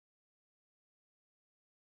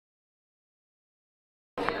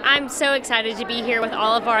I'm so excited to be here with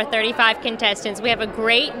all of our 35 contestants. We have a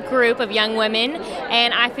great group of young women,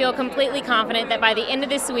 and I feel completely confident that by the end of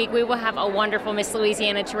this week, we will have a wonderful Miss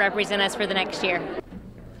Louisiana to represent us for the next year.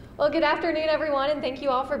 Well, good afternoon, everyone, and thank you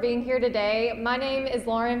all for being here today. My name is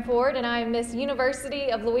Lauren Ford, and I am Miss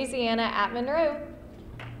University of Louisiana at Monroe.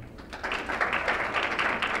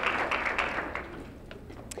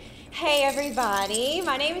 Hey everybody,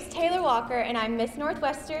 my name is Taylor Walker and I'm Miss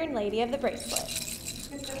Northwestern Lady of the Bracelet.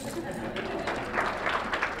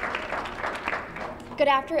 Good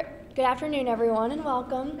afternoon everyone and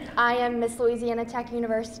welcome. I am Miss Louisiana Tech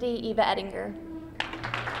University Eva Ettinger.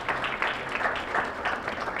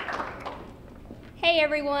 Hey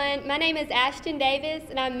everyone, my name is Ashton Davis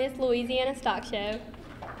and I'm Miss Louisiana Stock Show.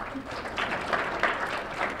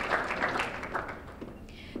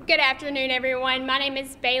 Good afternoon, everyone. My name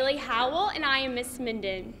is Bailey Howell, and I am Miss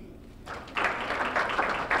Minden.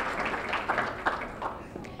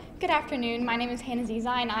 Good afternoon. My name is Hannah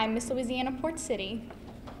Zizai, and I am Miss Louisiana Port City.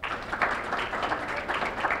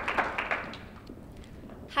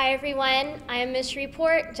 Hi, everyone. I am Miss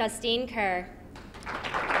Shreveport, Justine Kerr.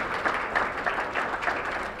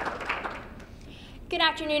 Good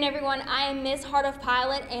afternoon, everyone. I am Miss Heart of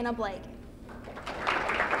Pilot, Anna Blake.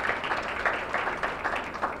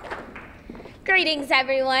 Greetings,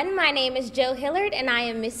 everyone. My name is Jill Hillard, and I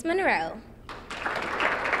am Miss Monroe.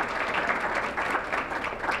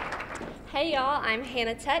 Hey, y'all. I'm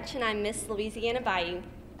Hannah Touch, and I'm Miss Louisiana Bayou.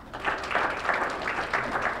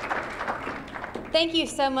 Thank you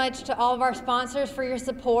so much to all of our sponsors for your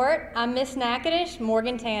support. I'm Miss Natchitoches,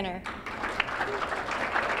 Morgan Tanner.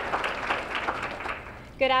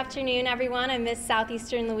 Good afternoon, everyone. I'm Miss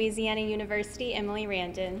Southeastern Louisiana University, Emily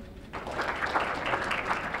Randon.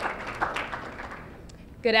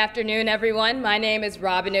 Good afternoon, everyone. My name is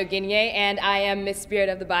Robin O'Guinye, and I am Miss Spirit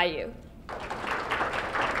of the Bayou.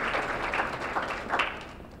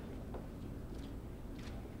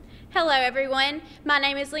 Hello, everyone. My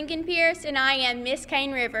name is Lincoln Pierce, and I am Miss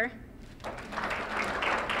Cane River.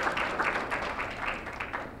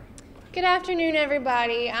 Good afternoon,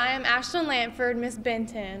 everybody. I am Ashton Lampford, Miss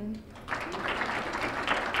Benton.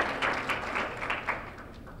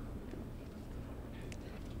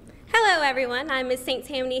 Hello, everyone. I'm Miss St.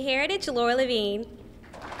 Tammany Heritage, Laura Levine.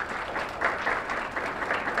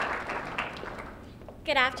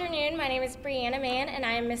 Good afternoon. My name is Brianna Mann, and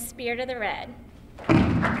I am Miss Spirit of the Red.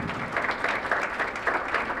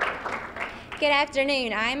 Good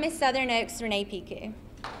afternoon. I am Miss Southern Oaks, Renee Piku.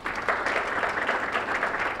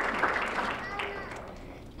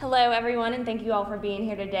 Hello, everyone, and thank you all for being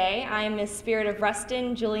here today. I am Miss Spirit of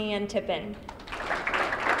Ruston, Julianne Tippin.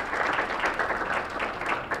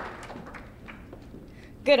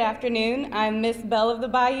 Good afternoon. I'm Miss Belle of the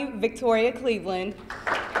Bayou, Victoria Cleveland.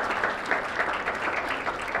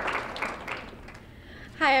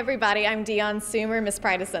 Hi, everybody. I'm Dion Sumer, Miss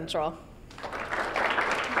Pride of Central.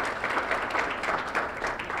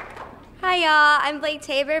 Hi, y'all. I'm Blake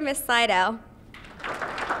Tabor, Miss Slidell.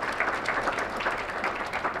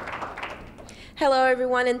 Hello,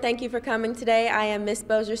 everyone, and thank you for coming today. I am Miss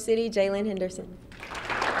Bossier City, Jalen Henderson.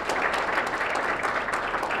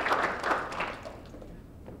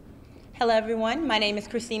 Hello, everyone. My name is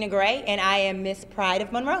Christina Gray, and I am Miss Pride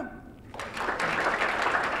of Monroe.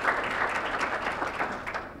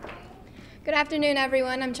 Good afternoon,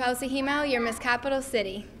 everyone. I'm Chelsea Hemo, your Miss Capital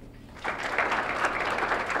City.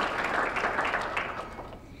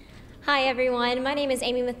 Hi, everyone. My name is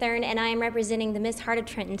Amy Mathern, and I am representing the Miss Heart of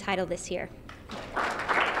Trenton title this year.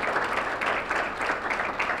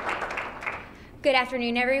 Good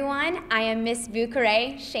afternoon, everyone. I am Miss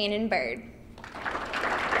Vucare, Shannon Bird.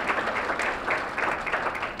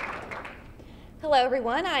 Hello,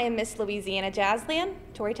 everyone. I am Miss Louisiana Jazzland,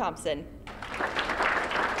 Tori Thompson.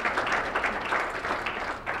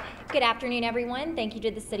 Good afternoon, everyone. Thank you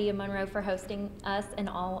to the City of Monroe for hosting us and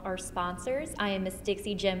all our sponsors. I am Miss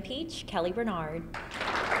Dixie Gem Peach, Kelly Bernard.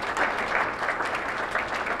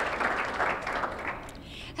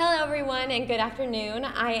 Hello, everyone, and good afternoon.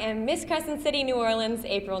 I am Miss Crescent City, New Orleans,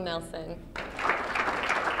 April Nelson.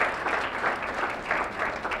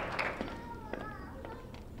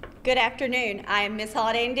 Good afternoon. I am Miss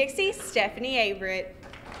Holiday and Dixie, Stephanie Averett.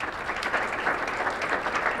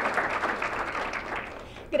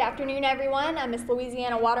 Good afternoon, everyone. I'm Miss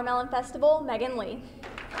Louisiana Watermelon Festival, Megan Lee.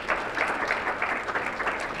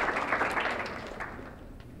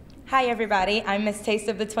 Hi, everybody. I'm Miss Taste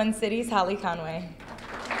of the Twin Cities, Holly Conway.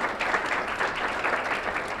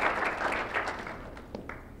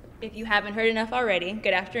 If you haven't heard enough already,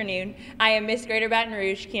 good afternoon. I am Miss Greater Baton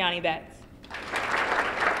Rouge, Kiani Betts.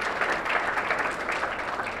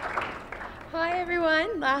 Hi, everyone.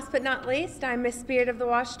 everyone. Last but not least, I'm Miss Spirit of the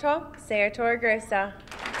Washita, Sarah Torregrosa.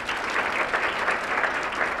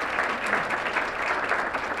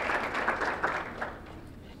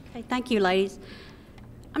 Okay, thank you, ladies.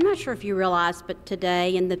 I'm not sure if you realize, but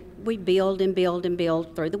today we build and build and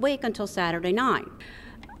build through the week until Saturday night.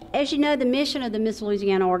 As you know, the mission of the Miss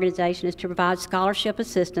Louisiana organization is to provide scholarship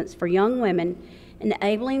assistance for young women,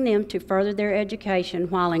 enabling them to further their education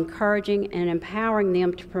while encouraging and empowering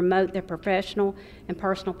them to promote their professional and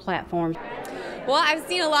personal platforms. Well, I've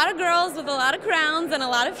seen a lot of girls with a lot of crowns and a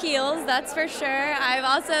lot of heels, that's for sure. I've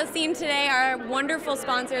also seen today our wonderful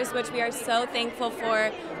sponsors, which we are so thankful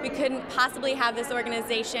for. We couldn't possibly have this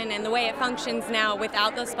organization and the way it functions now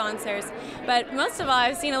without those sponsors. But most of all,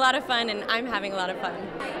 I've seen a lot of fun, and I'm having a lot of fun.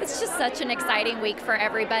 It's just such an exciting week for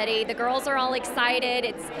everybody. The girls are all excited.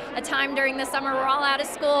 It's a time during the summer we're all out of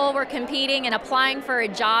school, we're competing and applying for a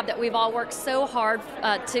job that we've all worked so hard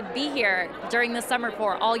to be here during the summer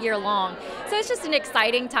for all year long. So it's just an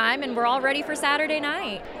exciting time, and we're all ready for Saturday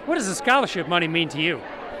night. What does the scholarship money mean to you?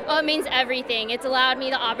 Well, it means everything. It's allowed me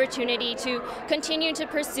the opportunity to continue to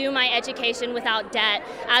pursue my education without debt.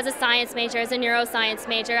 As a science major, as a neuroscience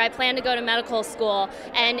major, I plan to go to medical school,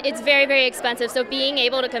 and it's very, very expensive. So being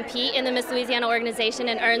able to compete in the Miss Louisiana organization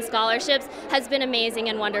and earn scholarships has been amazing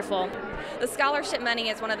and wonderful. The scholarship money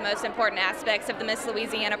is one of the most important aspects of the Miss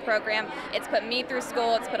Louisiana program. It's put me through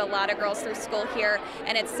school, it's put a lot of girls through school here,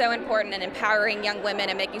 and it's so important in empowering young women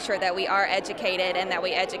and making sure that we are educated and that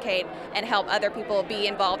we educate and help other people be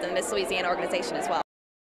involved in the Miss Louisiana organization as well.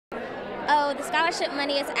 Oh, the scholarship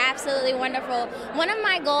money is absolutely wonderful. One of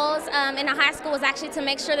my goals in high school was actually to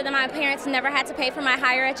make sure that my parents never had to pay for my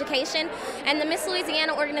higher education, and the Miss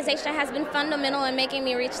Louisiana organization has been fundamental in making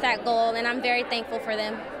me reach that goal, and I'm very thankful for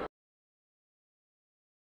them.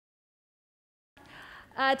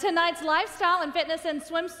 Tonight's Lifestyle and Fitness and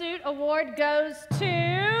Swimsuit Award goes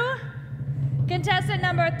to contestant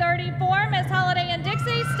number 34, Miss Holiday and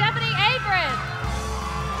Dixie, Stephanie Avery.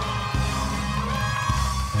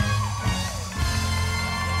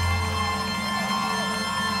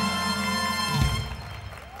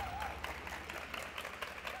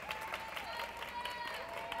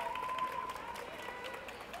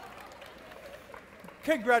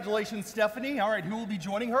 Congratulations, Stephanie. All right, who will be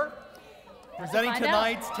joining her? Presenting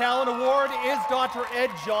tonight's Talent Award is Dr.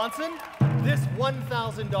 Ed Johnson. This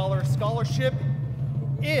 $1,000 scholarship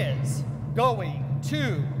is going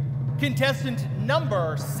to contestant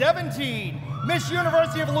number 17, Miss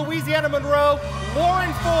University of Louisiana Monroe,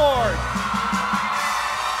 Lauren Ford.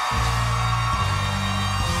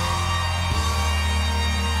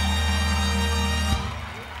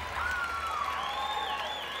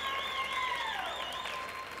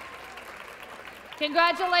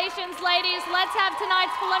 Congratulations, ladies. Let's have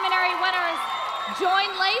tonight's preliminary winners.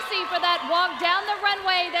 Join Lacey for that walk down the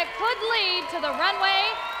runway that could lead to the runway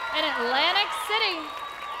in Atlantic City.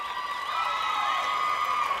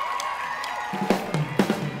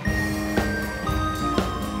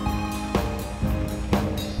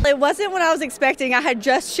 It wasn't what I was expecting. I had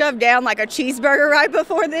just shoved down like a cheeseburger right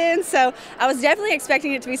before then, so I was definitely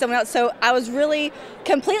expecting it to be someone else. So I was really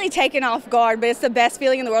completely taken off guard, but it's the best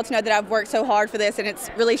feeling in the world to know that I've worked so hard for this, and it's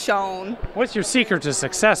really shown. What's your secret to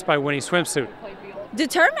success by winning swimsuit?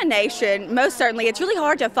 Determination, most certainly. It's really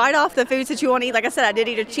hard to fight off the foods that you want to eat. Like I said, I did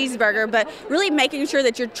eat a cheeseburger, but really making sure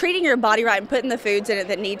that you're treating your body right and putting the foods in it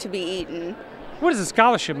that need to be eaten. What does the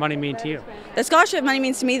scholarship money mean to you? The scholarship money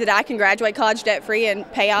means to me that I can graduate college debt-free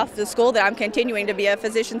and pay off the school that I'm continuing to be a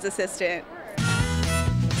physician's assistant.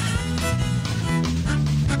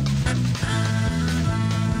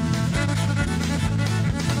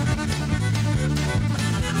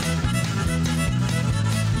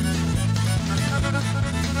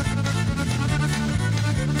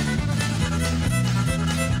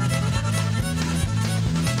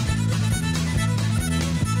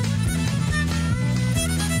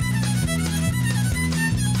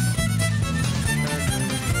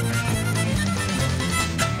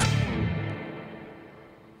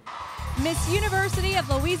 Miss University of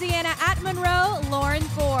Louisiana at Monroe, Lauren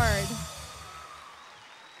Ford.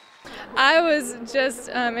 I was just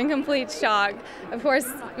in complete shock. Of course,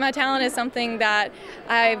 my talent is something that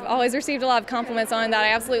I've always received a lot of compliments on, that I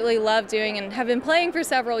absolutely love doing and have been playing for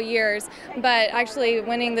several years, but actually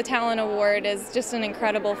winning the Talent Award is just an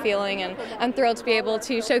incredible feeling, and I'm thrilled to be able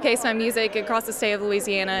to showcase my music across the state of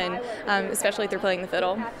Louisiana, and especially through playing the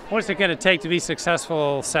fiddle. What's it going to take to be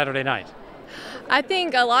successful Saturday night? I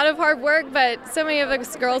think a lot of hard work, but so many of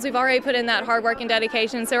us girls, we've already put in that hard work and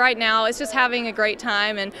dedication. So right now it's just having a great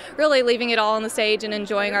time and really leaving it all on the stage and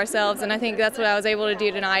enjoying ourselves. And I think that's what I was able to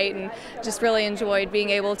do tonight, and just really enjoyed being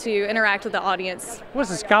able to interact with the audience. What does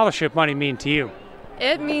the scholarship money mean to you?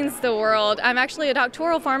 It means the world. I'm actually a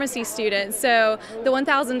doctoral pharmacy student, so the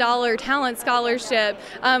 $1,000 talent scholarship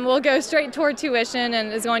will go straight toward tuition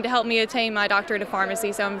and is going to help me attain my doctorate of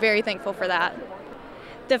pharmacy, so I'm very thankful for that.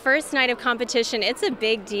 The first night of competition, it's a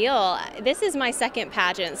big deal. This is my second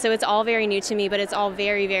pageant, so it's all very new to me, but it's all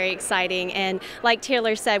very, very exciting. And like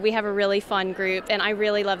Taylor said, we have a really fun group, and I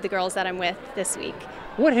really love the girls that I'm with this week.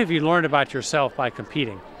 What have you learned about yourself by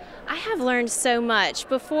competing? I have learned so much.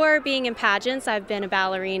 Before being in pageants, I've been a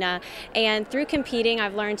ballerina, and through competing,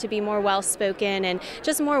 I've learned to be more well-spoken and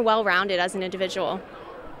just more well-rounded as an individual.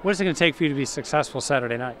 What is it going to take for you to be successful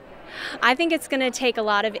Saturday night? I think it's going to take a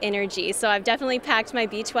lot of energy, so I've definitely packed my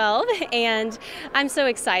B12, and I'm so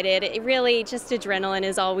excited. It really, just adrenaline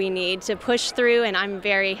is all we need to push through, and I'm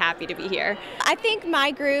very happy to be here. I think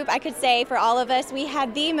my group, I could say for all of us, we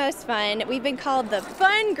had the most fun. We've been called the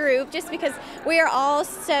fun group just because we are all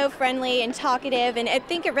so friendly and talkative, and I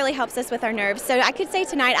think it really helps us with our nerves. So I could say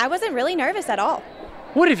tonight I wasn't really nervous at all.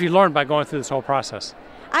 What have you learned by going through this whole process?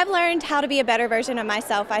 I've learned how to be a better version of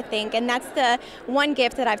myself, I think, and that's the one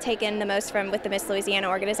gift that I've taken the most from with the Miss Louisiana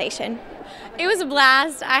organization. It was a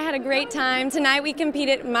blast. I had a great time. Tonight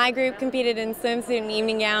my group competed in swimsuit and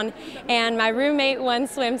evening gown, and my roommate won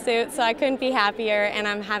swimsuit, so I couldn't be happier, and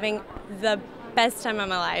I'm having the best time of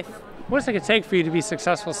my life. What does it going to take for you to be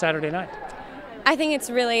successful Saturday night? I think it's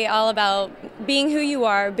really all about being who you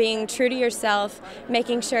are, being true to yourself,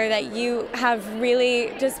 making sure that you have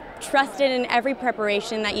really just trusted in every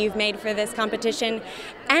preparation that you've made for this competition,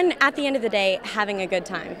 and at the end of the day, having a good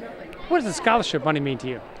time. What does the scholarship money mean to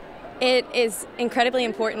you? It is incredibly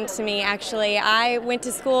important to me, actually. I went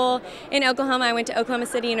to school in Oklahoma. I went to Oklahoma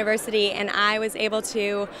City University, and I was able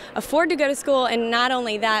to afford to go to school, and not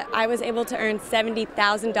only that, I was able to earn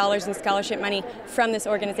 $70,000 in scholarship money from this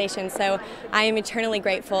organization. So I am eternally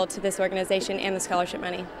grateful to this organization and the scholarship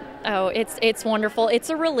money. Oh, it's wonderful.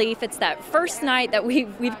 It's a relief. It's that first night that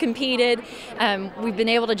we've competed. We've been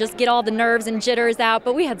able to just get all the nerves and jitters out,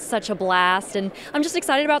 but we had such a blast, and I'm just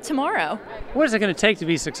excited about tomorrow. What is it going to take to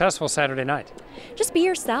be successful Saturday night? Just be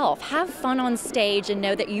yourself. Have fun on stage and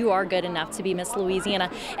know that you are good enough to be Miss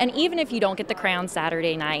Louisiana. And even if you don't get the crown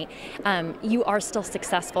Saturday night, you are still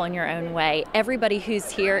successful in your own way. Everybody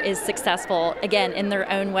who's here is successful, again, in their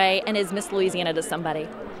own way, and is Miss Louisiana to somebody.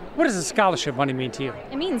 What does the scholarship money mean to you?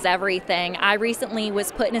 It means everything. I recently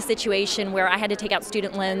was put in a situation where I had to take out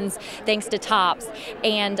student loans thanks to TOPS,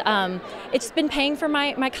 and it's been paying for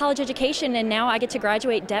my college education, and now I get to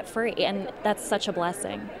graduate debt-free, and that's such a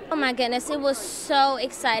blessing. Oh my goodness, it was so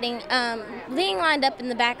exciting. Being lined up in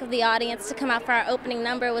the back of the audience to come out for our opening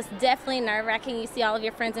number was definitely nerve-wracking. You see all of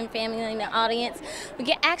your friends and family in the audience. But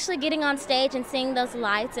actually getting on stage and seeing those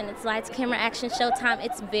lights, and it's lights, camera, action, showtime,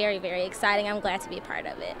 it's very, very exciting. I'm glad to be a part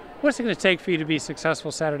of it. What's it going to take for you to be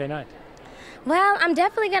successful Saturday night? Well, I'm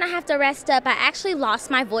definitely going to have to rest up. I actually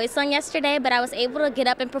lost my voice on yesterday, but I was able to get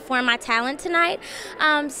up and perform my talent tonight.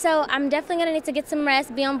 So I'm definitely going to need to get some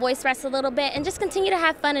rest, be on voice rest a little bit, and just continue to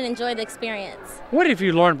have fun and enjoy the experience. What have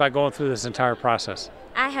you learned by going through this entire process?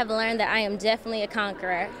 I have learned that I am definitely a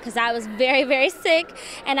conqueror, because I was very, very sick,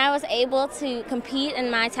 and I was able to compete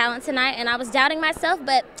in my talent tonight, and I was doubting myself,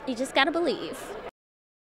 but you just got to believe.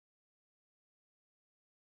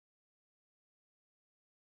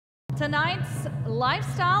 Tonight's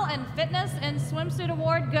Lifestyle and Fitness and Swimsuit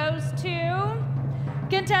Award goes to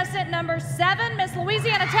contestant number 7, Miss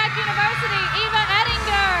Louisiana Tech University, Eva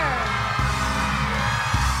Ettinger.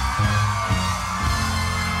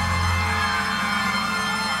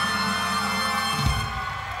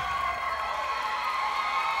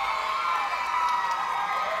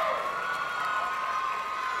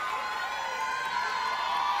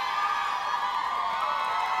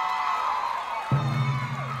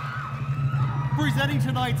 Presenting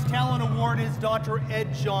tonight's Talent Award is Dr.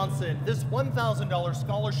 Ed Johnson. This $1,000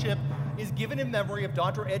 scholarship is given in memory of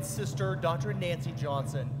Dr. Ed's sister, Dr. Nancy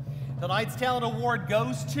Johnson. Tonight's Talent Award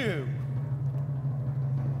goes to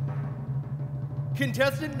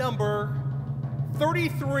contestant number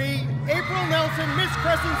 33, April Nelson, Miss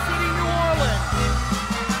Crescent City, New Orleans.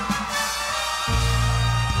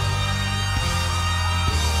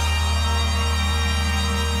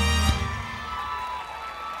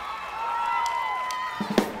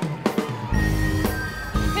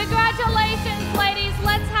 Congratulations, ladies.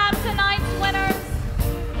 Let's have tonight's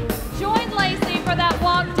winners. Join Lacey for that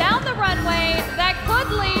walk down the runway that could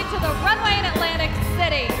lead to the runway in Atlantic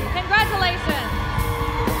City. Congratulations.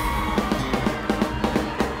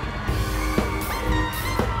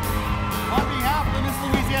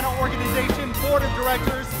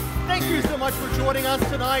 much for joining us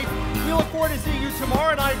tonight. We look forward to seeing you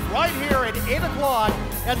tomorrow night right here at 8 o'clock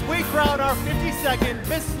as we crown our 52nd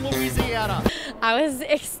Miss Louisiana. I was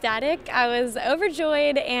ecstatic, I was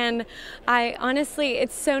overjoyed, and I honestly,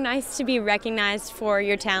 it's so nice to be recognized for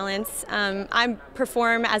your talents. I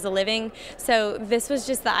perform as a living, so this was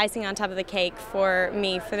just the icing on top of the cake for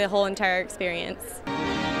me for the whole entire experience.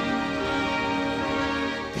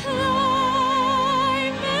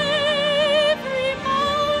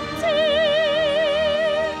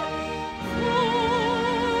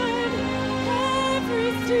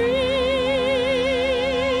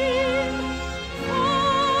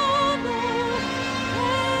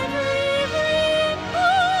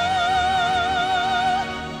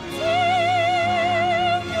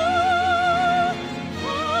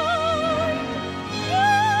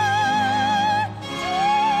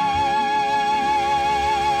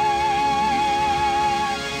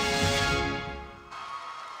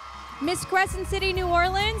 Miss Crescent City, New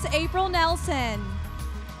Orleans, April Nelson.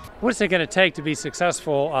 What's it going to take to be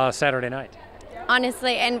successful Saturday night?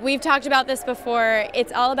 Honestly, and we've talked about this before,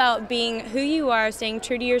 it's all about being who you are, staying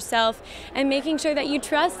true to yourself, and making sure that you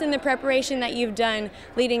trust in the preparation that you've done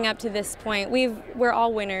leading up to this point. We're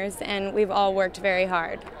all winners, and we've all worked very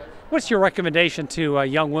hard. What's your recommendation to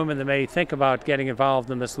young women that may think about getting involved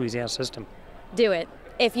in the Miss Louisiana system? Do it.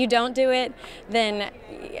 If you don't do it, then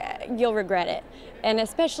you'll regret it. And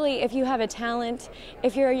especially if you have a talent,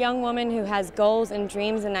 if you're a young woman who has goals and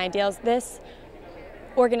dreams and ideals, this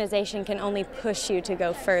organization can only push you to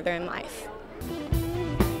go further in life.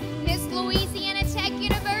 Miss Louisiana Tech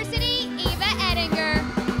University, Eva Ettinger.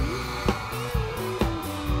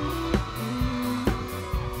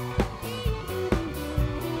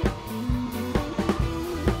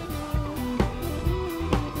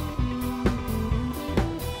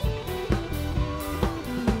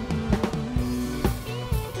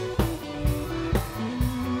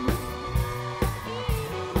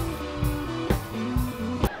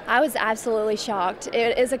 I was absolutely shocked.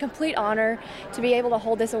 It is a complete honor to be able to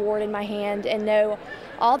hold this award in my hand and know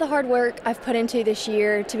all the hard work I've put into this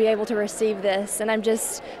year to be able to receive this, and I'm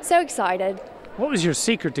just so excited. What was your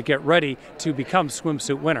secret to get ready to become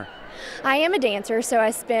swimsuit winner? I am a dancer, so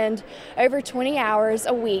I spend over 20 hours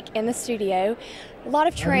a week in the studio. A lot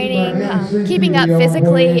of training, keeping up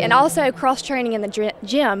physically, and also cross-training in the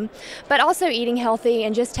gym, but also eating healthy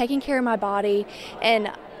and just taking care of my body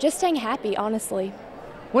and just staying happy, honestly.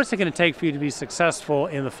 What's it going to take for you to be successful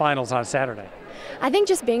in the finals on Saturday? I think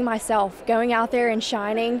just being myself, going out there and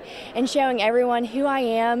shining and showing everyone who I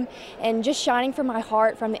am and just shining from my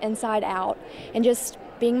heart from the inside out and just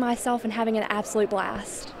being myself and having an absolute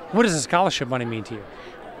blast. What does the scholarship money mean to you?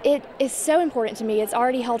 It is so important to me. It's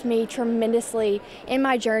already helped me tremendously in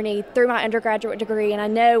my journey through my undergraduate degree, and I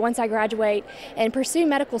know once I graduate and pursue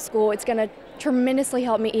medical school, it's going to tremendously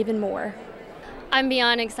help me even more. I'm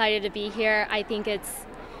beyond excited to be here. I think it's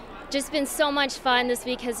just been so much fun. This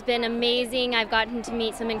week has been amazing. I've gotten to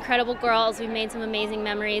meet some incredible girls. We've made some amazing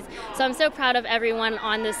memories. So I'm so proud of everyone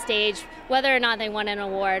on this stage, whether or not they won an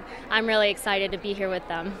award. I'm really excited to be here with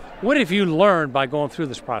them. What have you learned by going through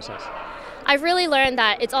this process? I've really learned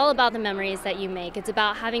that it's all about the memories that you make. It's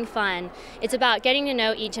about having fun. It's about getting to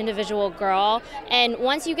know each individual girl. And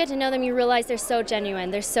once you get to know them, you realize they're so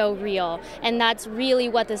genuine, they're so real. And that's really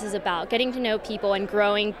what this is about, getting to know people and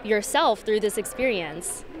growing yourself through this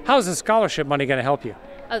experience. How's the scholarship money going to help you?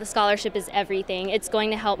 Oh, the scholarship is everything. It's going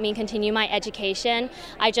to help me continue my education.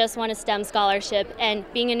 I just won a STEM scholarship,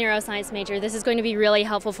 and being a neuroscience major, this is going to be really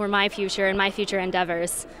helpful for my future and my future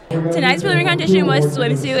endeavors. Tonight's preliminary competition was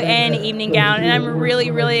swimsuit and evening gown, and I'm really,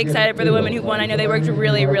 really excited for the women who won. I know they worked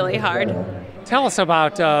really, really hard. Tell us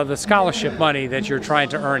about the scholarship money that you're trying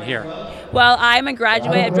to earn here. Well, I'm a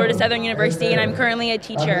graduate of Georgia Southern University, and I'm currently a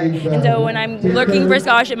teacher. And so when I'm looking for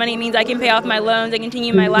scholarship money, it means I can pay off my loans and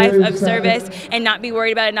continue my life of service and not be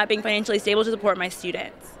worried about it not being financially stable to support my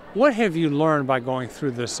students. What have you learned by going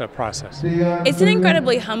through this process? It's an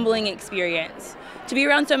incredibly humbling experience. To be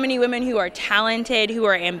around so many women who are talented, who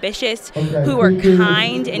are ambitious, who are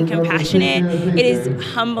kind and compassionate, it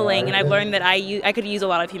is humbling, and I've learned that I could use a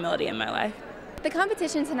lot of humility in my life. The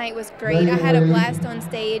competition tonight was great. I had a blast on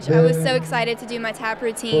stage. I was so excited to do my tap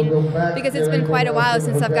routine because it's been quite a while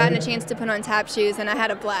since I've gotten a chance to put on tap shoes, and I had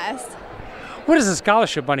a blast. What does the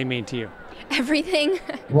scholarship money mean to you? Everything.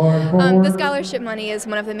 The scholarship money is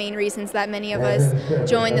one of the main reasons that many of us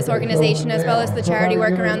join this organization, as well as the charity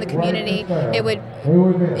work around the community. It would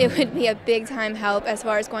it would be a big time help as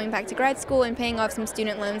far as going back to grad school and paying off some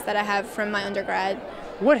student loans that I have from my undergrad.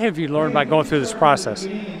 What have you learned by going through this process?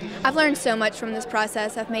 I've learned so much from this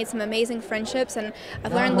process. I've made some amazing friendships, and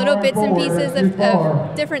I've learned little bits and pieces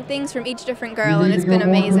of different things from each different girl, and it's been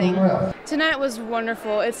amazing. Tonight was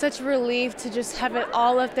wonderful. It's such a relief to just have it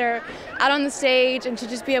all up there out on the stage and to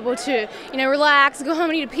just be able to, relax, go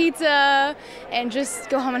home and eat a pizza, and just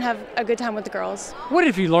go home and have a good time with the girls. What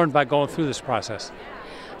have you learned by going through this process?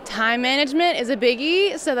 Time management is a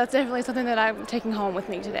biggie, so that's definitely something that I'm taking home with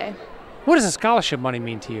me today. What does the scholarship money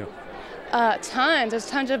mean to you? Tons. There's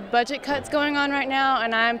tons of budget cuts going on right now,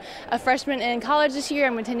 and I'm a freshman in college this year.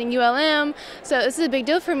 I'm attending ULM, so this is a big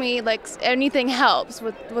deal for me. Like, anything helps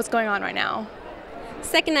with what's going on right now.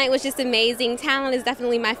 Second night was just amazing. Talent is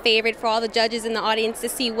definitely my favorite for all the judges in the audience to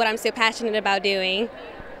see what I'm so passionate about doing.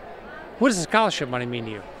 What does the scholarship money mean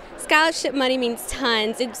to you? Scholarship money means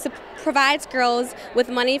tons. It provides girls with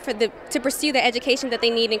money to pursue the education that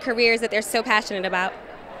they need in careers that they're so passionate about.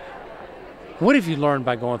 What have you learned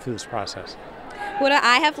by going through this process? What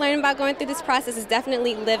I have learned about going through this process is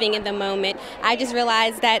definitely living in the moment. I just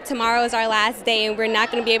realized that tomorrow is our last day and we're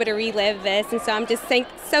not going to be able to relive this, and so I'm just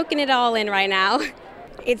soaking it all in right now.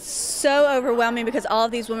 It's so overwhelming because all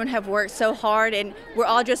of these women have worked so hard, and we're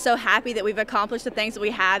all just so happy that we've accomplished the things that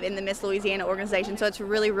we have in the Miss Louisiana organization, so it's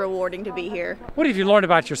really rewarding to be here. What have you learned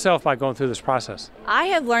about yourself by going through this process? I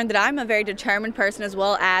have learned that I'm a very determined person, as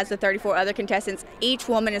well as the 34 other contestants. Each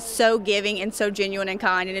woman is so giving and so genuine and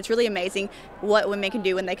kind, and it's really amazing what women can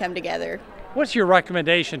do when they come together. What's your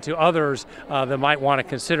recommendation to others that might want to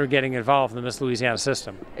consider getting involved in the Miss Louisiana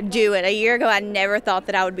system? Do it. A year ago, I never thought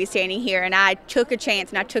that I would be standing here, and I took a chance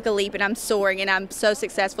and I took a leap, and I'm soaring, and I'm so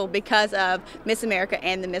successful because of Miss America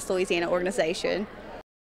and the Miss Louisiana organization.